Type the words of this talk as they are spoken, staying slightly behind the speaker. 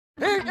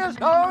is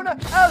known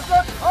as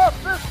the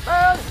toughest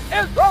man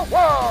in the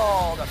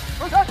world.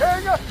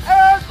 Presenting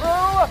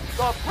Andrew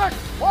the Brick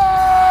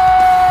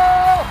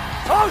Wall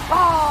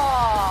Sosa.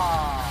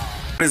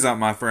 What is up,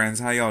 my friends?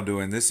 How y'all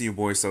doing? This is your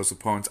boy Sosa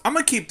Pones. I'm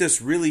gonna keep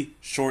this really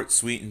short,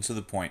 sweet, and to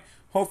the point.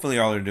 Hopefully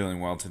y'all are doing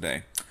well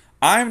today.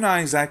 I'm not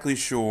exactly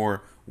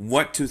sure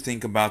what to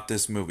think about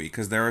this movie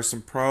because there are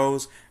some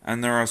pros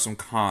and there are some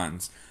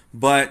cons,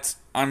 but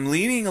I'm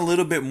leaning a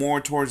little bit more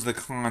towards the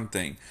con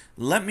thing.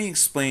 Let me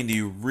explain to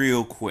you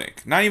real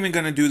quick. Not even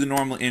gonna do the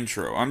normal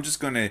intro. I'm just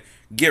gonna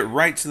get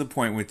right to the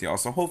point with y'all,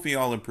 so hopefully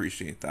y'all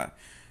appreciate that.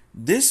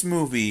 This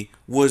movie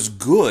was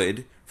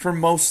good for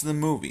most of the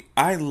movie.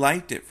 I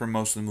liked it for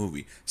most of the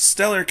movie.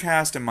 Stellar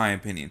cast, in my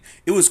opinion.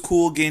 It was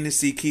cool getting to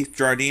see Keith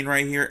Jardine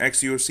right here,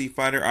 ex-UFC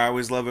fighter. I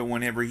always love it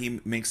whenever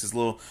he makes his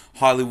little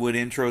Hollywood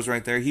intros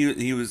right there.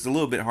 He was a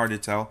little bit hard to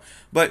tell.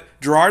 But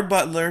Gerard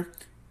Butler,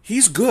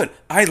 he's good.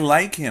 I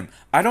like him.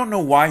 I don't know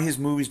why his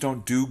movies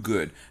don't do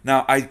good.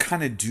 Now, I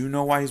kind of do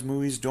know why his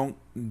movies don't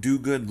do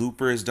good.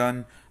 Looper has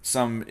done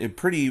some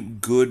pretty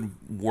good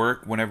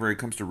work whenever it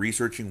comes to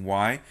researching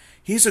why.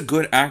 He's a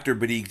good actor,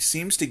 but he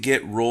seems to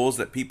get roles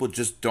that people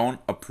just don't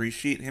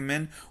appreciate him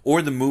in,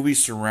 or the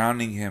movies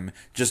surrounding him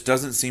just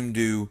doesn't seem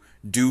to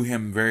do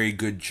him very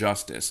good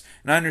justice.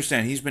 And I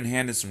understand he's been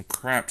handed some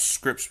crap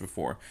scripts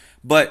before,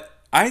 but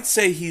I'd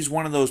say he's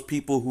one of those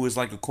people who is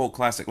like a cult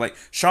classic. Like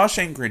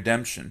Shawshank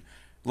Redemption,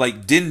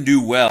 like didn't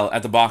do well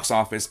at the box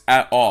office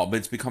at all, but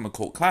it's become a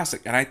cult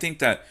classic. And I think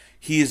that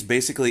he is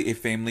basically a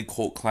family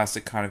cult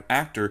classic kind of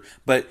actor.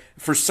 But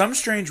for some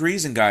strange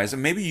reason, guys,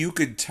 and maybe you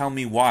could tell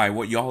me why,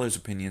 what y'all's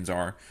opinions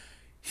are,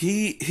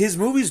 his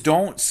movies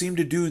don't seem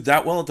to do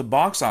that well at the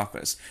box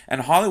office.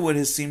 And Hollywood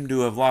has seemed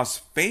to have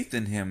lost faith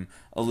in him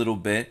a little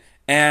bit.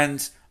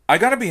 And I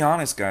gotta be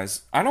honest,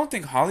 guys, I don't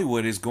think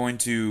Hollywood is going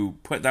to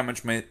put that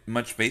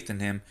much faith in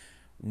him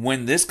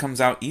when this comes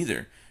out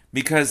either.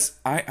 Because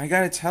I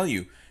gotta tell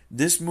you,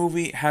 this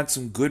movie had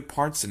some good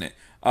parts in it.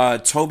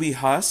 Toby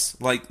Huss,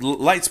 like,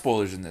 light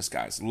spoilers in this,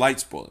 guys. Light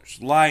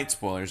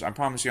spoilers. I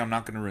promise you I'm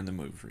not going to ruin the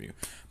movie for you.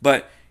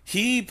 But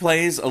he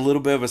plays a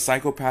little bit of a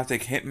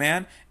psychopathic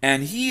hitman,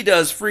 and he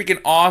does freaking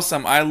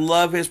awesome. I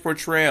love his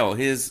portrayal,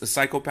 his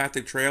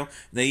psychopathic trail.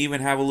 They even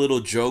have a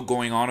little joke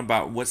going on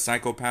about what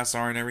psychopaths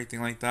are and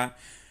everything like that.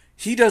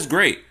 He does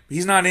great.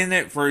 He's not in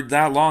it for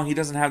that long. He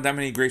doesn't have that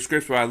many great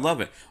scripts, but I love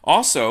it.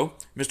 Also,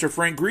 Mr.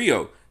 Frank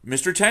Grillo,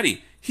 Mr.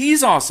 Teddy.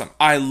 He's awesome.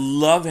 I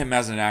love him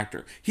as an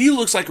actor. He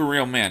looks like a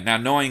real man. Now,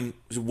 knowing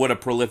what a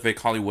prolific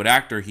Hollywood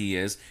actor he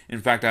is,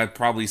 in fact, I've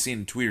probably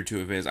seen a tweet or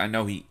two of his. I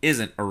know he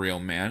isn't a real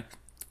man.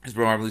 He's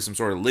probably some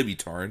sort of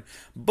libby-tard.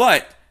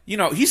 But, you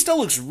know, he still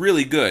looks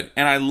really good.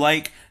 And I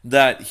like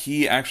that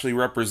he actually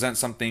represents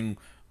something,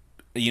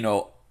 you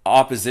know,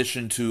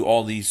 opposition to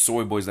all these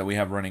soy boys that we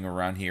have running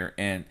around here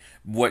and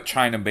what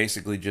China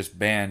basically just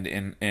banned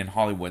in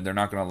Hollywood. They're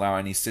not going to allow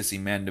any sissy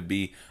men to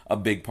be a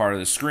big part of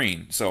the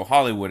screen. So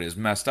Hollywood is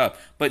messed up.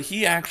 But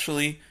he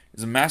actually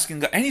is a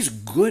masculine guy, and he's a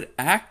good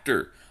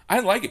actor. I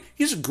like it.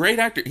 He's a great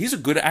actor. He's a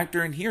good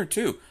actor in here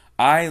too.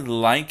 I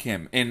like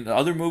him. In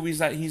other movies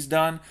that he's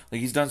done,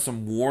 like he's done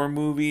some war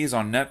movies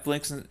on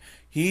Netflix, and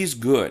he's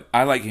good.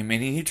 I like him,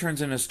 and he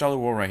turns in a stellar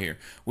role right here.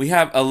 We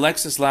have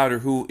Alexis Louder,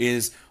 who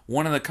is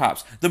one of the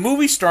cops. The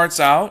movie starts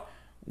out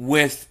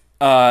with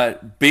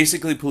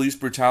basically police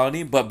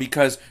brutality, but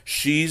because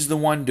she's the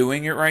one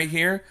doing it right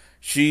here,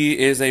 she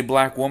is a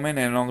black woman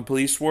and on the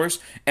police force,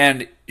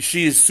 and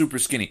she is super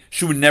skinny.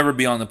 She would never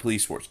be on the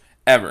police force.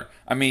 Ever.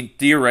 I mean,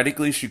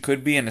 theoretically, she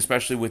could be, and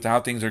especially with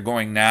how things are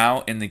going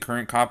now in the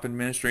current cop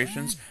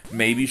administrations,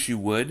 maybe she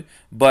would.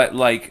 But,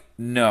 like,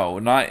 no,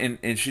 not in,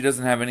 and she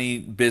doesn't have any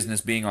business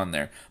being on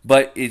there.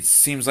 But it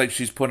seems like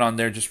she's put on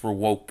there just for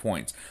woke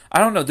points. I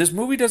don't know. This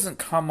movie doesn't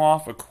come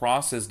off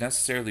across as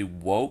necessarily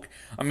woke.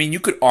 I mean, you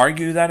could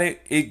argue that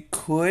it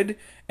could,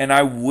 and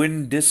I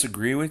wouldn't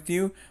disagree with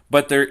you,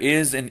 but there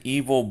is an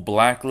evil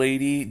black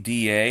lady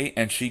DA,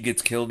 and she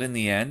gets killed in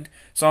the end.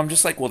 So I'm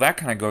just like, well, that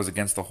kind of goes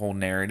against the whole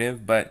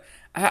narrative, but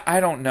I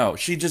don't know.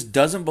 She just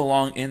doesn't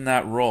belong in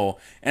that role,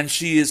 and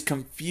she is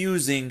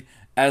confusing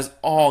as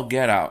all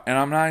get out, and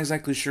I'm not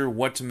exactly sure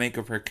what to make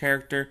of her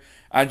character.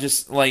 I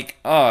just, like,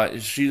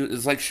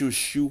 it's like she was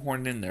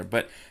shoehorned in there.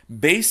 But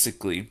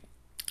basically,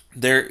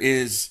 there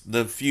is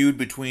the feud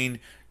between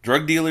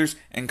drug dealers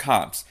and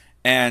cops,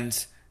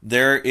 and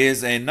there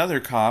is another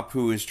cop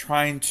who is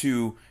trying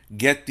to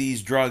get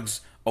these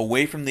drugs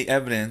away from the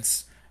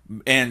evidence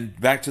and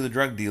back to the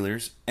drug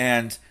dealers,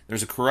 and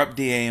there's a corrupt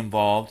DA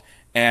involved,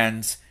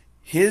 and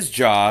his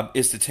job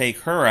is to take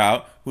her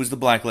out, who's the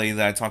black lady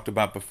that I talked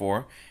about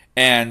before,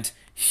 and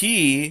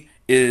he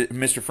is,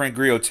 Mr. Frank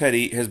Grillo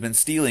Teddy, has been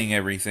stealing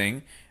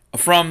everything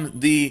from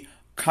the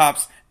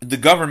cops, the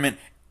government,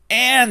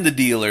 and the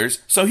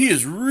dealers, so he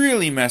is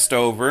really messed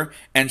over,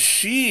 and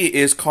she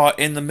is caught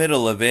in the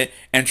middle of it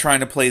and trying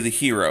to play the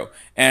hero.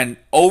 And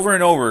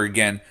over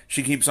again,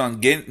 she keeps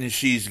on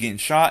she's getting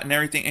shot and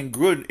everything, and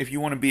good if you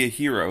want to be a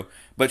hero,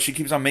 but she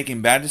keeps on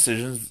making bad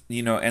decisions,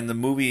 you know, and the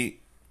movie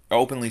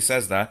openly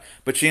says that,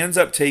 but she ends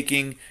up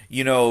taking,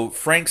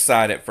 Frank's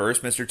side at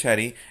first, Mr.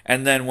 Teddy,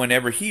 and then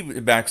whenever he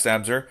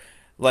backstabs her,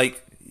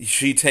 like,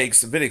 she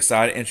takes Vidic's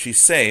side and she's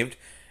saved.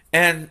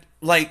 And,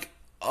 like,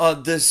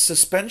 the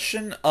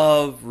suspension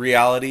of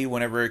reality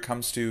whenever it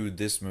comes to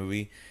this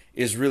movie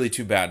is really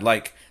too bad.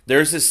 Like,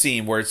 there's this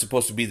scene where it's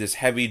supposed to be this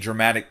heavy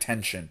dramatic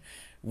tension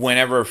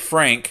whenever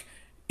Frank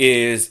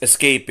is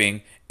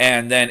escaping,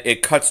 and then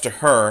it cuts to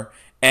her,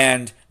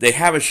 and they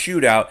have a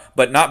shootout,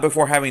 but not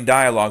before having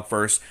dialogue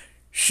first.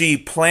 She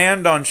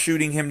planned on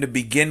shooting him to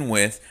begin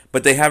with,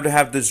 but they have to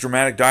have this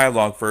dramatic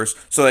dialogue first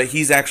so that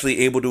he's actually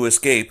able to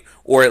escape,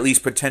 or at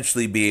least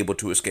potentially be able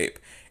to escape.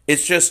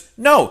 It's just,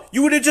 no,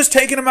 you would have just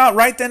taken him out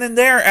right then and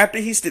there after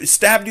he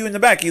stabbed you in the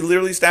back. He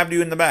literally stabbed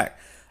you in the back.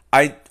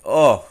 I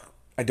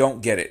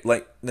don't get it.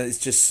 Like,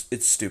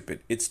 it's stupid.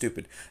 It's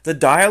stupid. The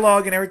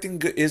dialogue and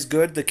everything is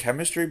good. The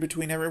chemistry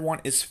between everyone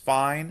is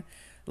fine.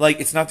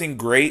 Like, it's nothing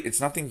great. It's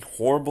nothing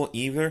horrible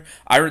either.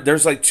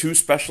 There's like 2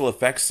 special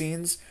effects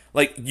scenes.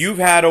 Like, you've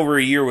had over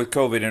a year with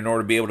COVID in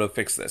order to be able to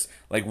fix this.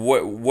 Like,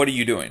 what are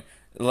you doing?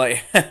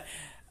 Like,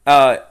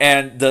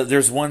 and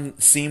there's one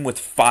scene with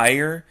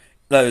fire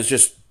that is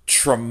just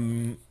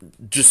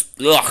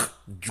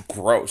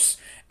gross.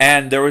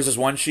 And there was this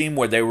one scene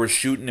where they were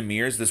shooting the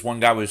mirrors. This one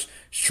guy was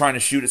trying to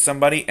shoot at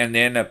somebody, and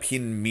they ended up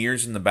hitting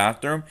mirrors in the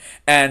bathroom,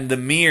 and the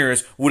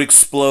mirrors would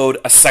explode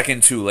a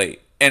second too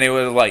late. And it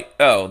was like,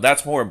 oh,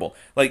 that's horrible.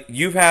 Like,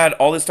 you've had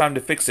all this time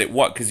to fix it.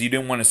 What? Because you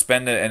didn't want to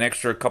spend an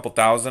extra couple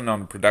thousand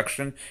on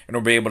production in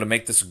order to be able to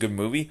make this a good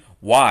movie?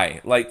 Why?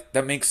 Like,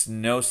 that makes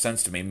no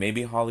sense to me.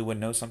 Maybe Hollywood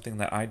knows something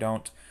that I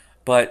don't,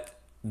 but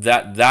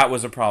that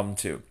was a problem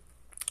too.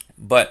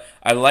 But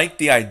I like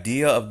the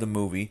idea of the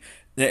movie,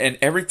 and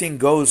everything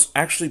goes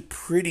actually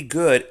pretty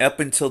good up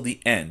until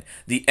the end.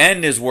 The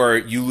end is where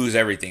you lose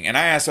everything. And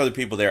I asked other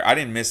people there, I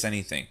didn't miss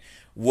anything.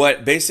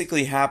 What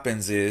basically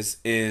happens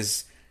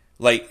is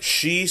like,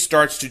 she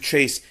starts to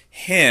chase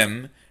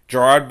him,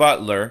 Gerard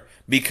Butler,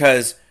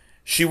 because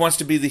she wants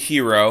to be the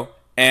hero,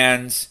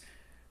 and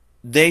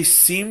they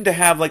seem to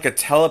have like a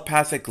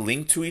telepathic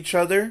link to each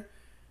other.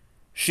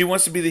 She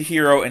wants to be the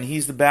hero, and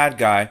he's the bad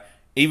guy.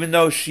 Even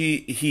though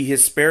he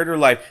has spared her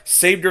life,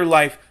 saved her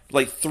life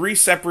like 3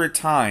 separate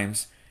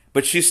times,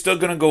 but she's still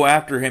going to go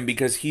after him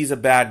because he's a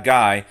bad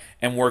guy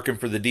and working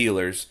for the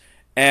dealers.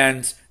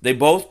 And they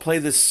both play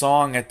this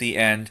song at the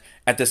end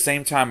at the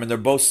same time, and they're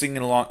both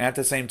singing along at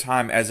the same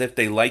time as if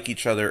they like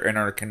each other and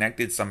are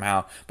connected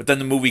somehow. But then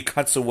the movie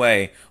cuts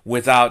away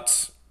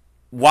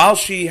while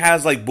she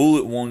has like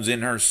bullet wounds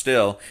in her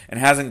still and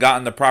hasn't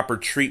gotten the proper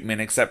treatment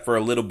except for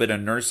a little bit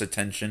of nurse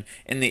attention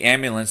in the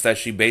ambulance that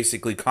she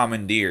basically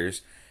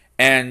commandeers.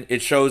 And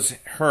it shows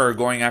her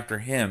going after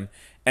him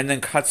and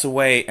then cuts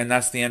away, and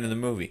that's the end of the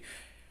movie.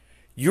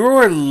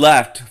 You're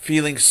left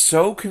feeling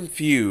so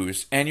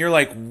confused, and you're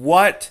like,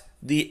 what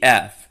the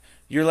F?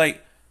 You're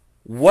like,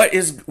 what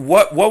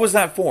was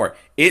that for?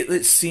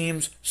 It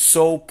seems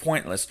so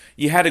pointless.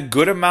 You had a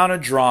good amount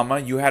of drama,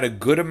 you had a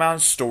good amount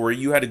of story,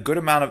 you had a good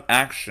amount of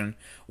action,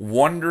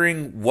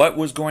 wondering what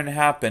was going to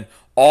happen,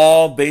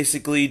 all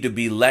basically to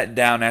be let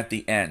down at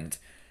the end.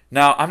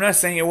 Now, I'm not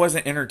saying it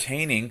wasn't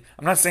entertaining.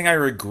 I'm not saying I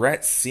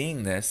regret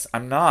seeing this.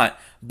 I'm not.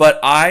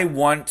 But I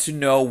want to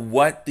know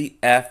what the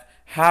F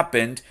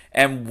happened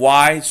and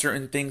why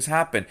certain things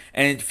happen,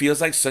 and it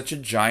feels like such a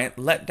giant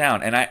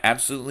letdown, and I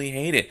absolutely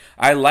hate it.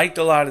 I liked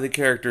a lot of the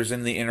characters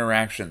and the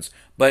interactions,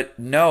 but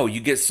no,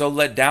 you get so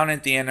let down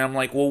at the end, and I'm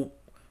like, well,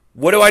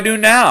 what do I do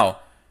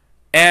now?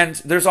 And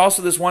there's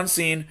also this one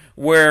scene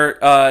where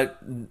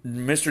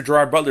Mr.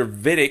 Gerard Butler,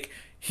 Vidic,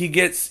 he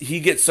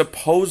gets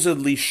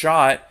supposedly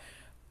shot,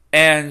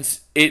 and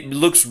it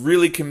looks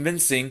really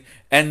convincing,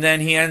 and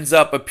then he ends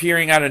up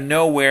appearing out of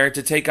nowhere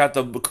to take out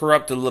the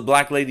corrupt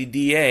black lady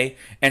DA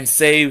and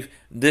save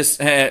this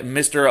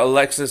Mr.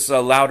 Alexis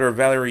Louder,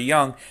 Valerie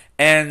Young,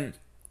 and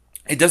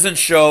it doesn't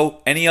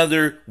show any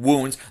other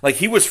wounds. Like,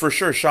 he was for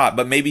sure shot,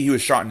 but maybe he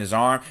was shot in his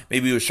arm,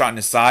 maybe he was shot in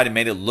his side, and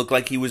made it look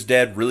like he was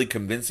dead really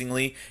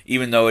convincingly,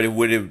 even though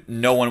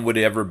no one would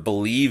ever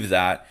believe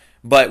that.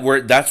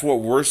 But that's what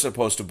we're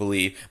supposed to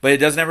believe. But it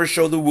doesn't ever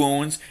show the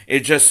wounds.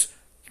 It just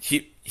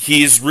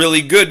he's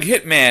really good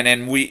hitman,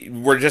 and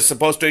we're just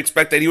supposed to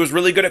expect that he was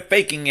really good at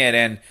faking it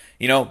and,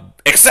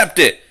 accept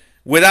it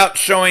without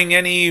showing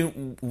any,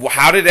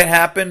 how did it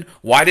happen?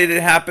 Why did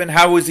it happen?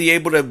 How was he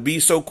able to be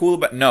so cool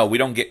about it? No, we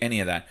don't get any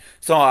of that.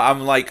 So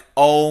I'm like,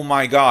 oh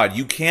my God,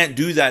 you can't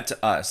do that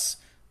to us.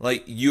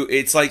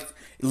 It's like,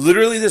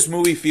 literally this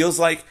movie feels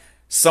like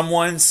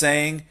someone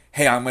saying,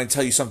 hey, I'm going to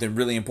tell you something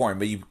really important,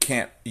 but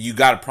you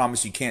got to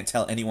promise you can't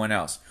tell anyone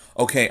else.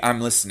 Okay, I'm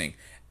listening.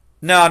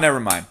 No, never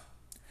mind.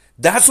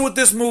 That's what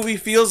this movie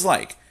feels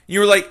like.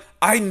 You're like,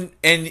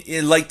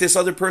 like this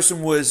other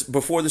person was,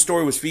 before the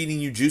story, was feeding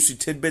you juicy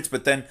tidbits,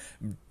 but then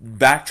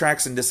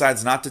backtracks and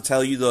decides not to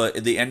tell you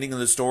the ending of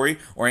the story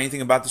or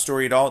anything about the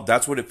story at all.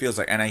 That's what it feels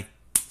like. And I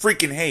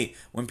freaking hate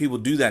when people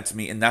do that to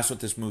me, and that's what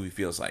this movie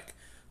feels like.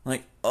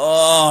 Like,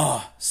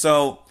 oh.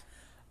 So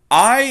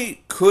I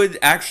could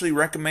actually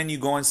recommend you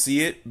go and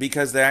see it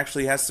because it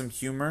actually has some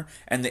humor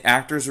and the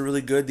actors are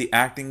really good. The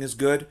acting is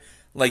good.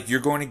 Like, you're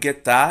going to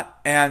get that,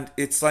 and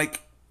it's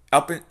like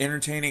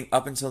entertaining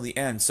up until the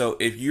end. So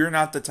if you're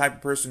not the type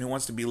of person who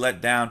wants to be let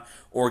down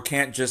or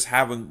can't just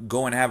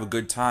go and have a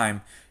good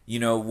time,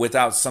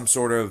 without some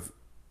sort of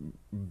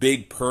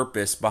big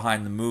purpose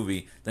behind the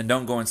movie, then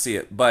don't go and see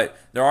it. But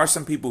there are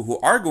some people who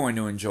are going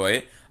to enjoy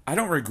it. I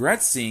don't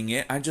regret seeing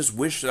it. I just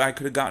wish that I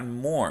could have gotten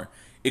more.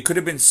 It could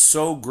have been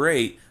so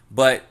great,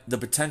 but the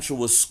potential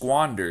was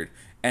squandered,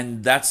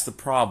 and that's the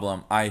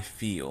problem I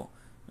feel.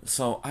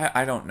 So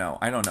I don't know.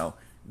 I don't know.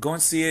 Go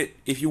and see it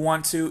if you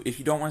want to. If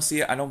you don't want to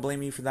see it, I don't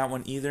blame you for that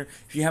one either.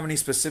 If you have any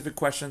specific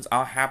questions,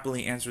 I'll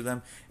happily answer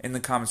them in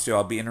the comments too.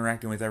 I'll be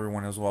interacting with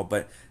everyone as well.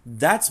 But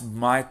that's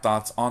my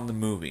thoughts on the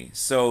movie.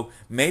 So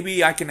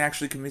maybe I can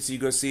actually convince you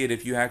to go see it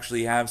if you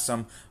actually have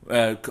some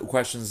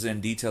questions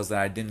and details that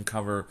I didn't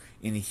cover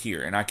in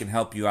here. And I can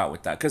help you out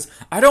with that. Because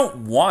I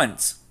don't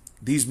want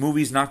these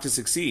movies not to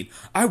succeed.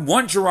 I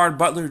want Gerard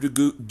Butler to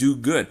do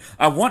good.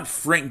 I want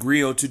Frank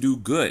Grillo to do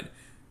good.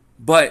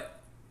 But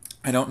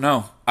I don't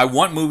know. I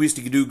want movies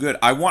to do good.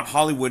 I want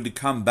Hollywood to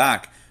come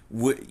back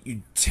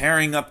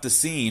tearing up the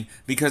scene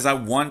because I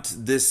want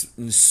this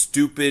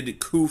stupid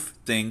coof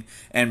thing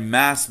and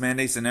mass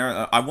mandates and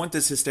I want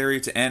this hysteria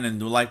to end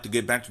and life to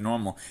get back to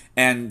normal.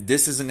 And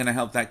this isn't going to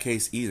help that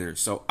case either.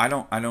 So I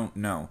don't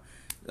know.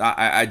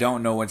 I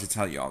don't know what to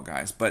tell y'all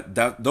guys. But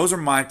those are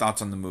my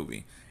thoughts on the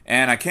movie.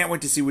 And I can't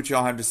wait to see what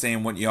y'all have to say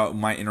and what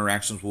my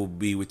interactions will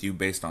be with you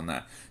based on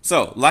that.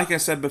 So, like I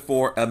said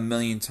before a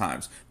million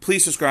times,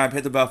 please subscribe,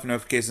 hit the bell for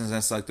notifications,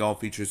 and select all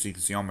features so you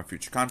can see all my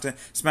future content.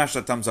 Smash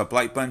that thumbs up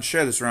like button,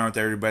 share this around with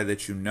everybody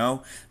that you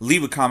know.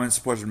 Leave a comment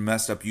supporting the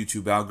messed up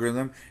YouTube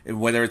algorithm.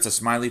 Whether it's a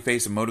smiley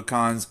face,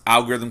 emoticons,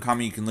 algorithm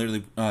comment, you can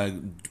literally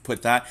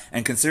put that.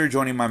 And consider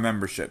joining my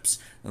memberships.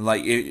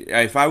 Like,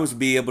 if I was to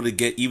be able to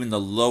get even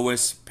the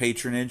lowest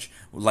patronage,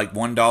 like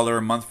 $1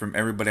 a month from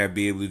everybody, I'd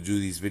be able to do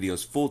these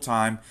videos full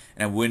time,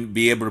 and I would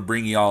be able to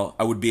bring y'all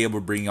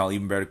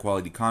even better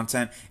quality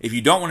content. If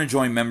you don't want to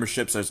join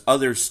memberships, there's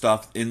other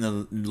stuff in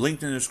the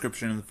link in the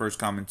description in the first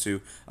comment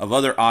too, of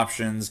other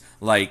options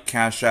like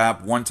Cash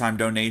App, one-time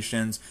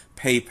donations,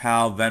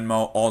 PayPal,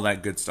 Venmo, all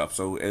that good stuff.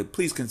 So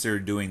please consider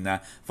doing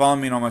that. Follow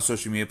me on all my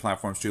social media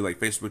platforms too, like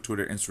Facebook,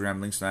 Twitter, Instagram.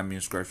 Links to that in the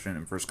description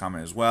and first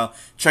comment as well.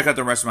 Check out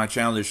the rest of my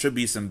channel. There should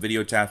be some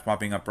video tabs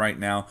popping up right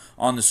now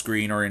on the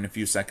screen or in a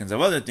few seconds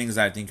of other things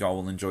that I think y'all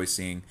will enjoy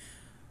seeing.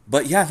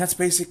 But yeah, that's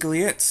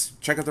basically it.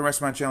 Check out the rest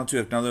of my channel too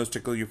if none of those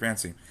tickle your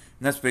fancy.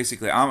 And that's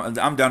basically,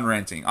 I'm done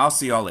ranting. I'll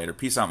see y'all later.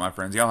 Peace out, my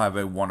friends. Y'all have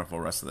a wonderful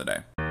rest of the day.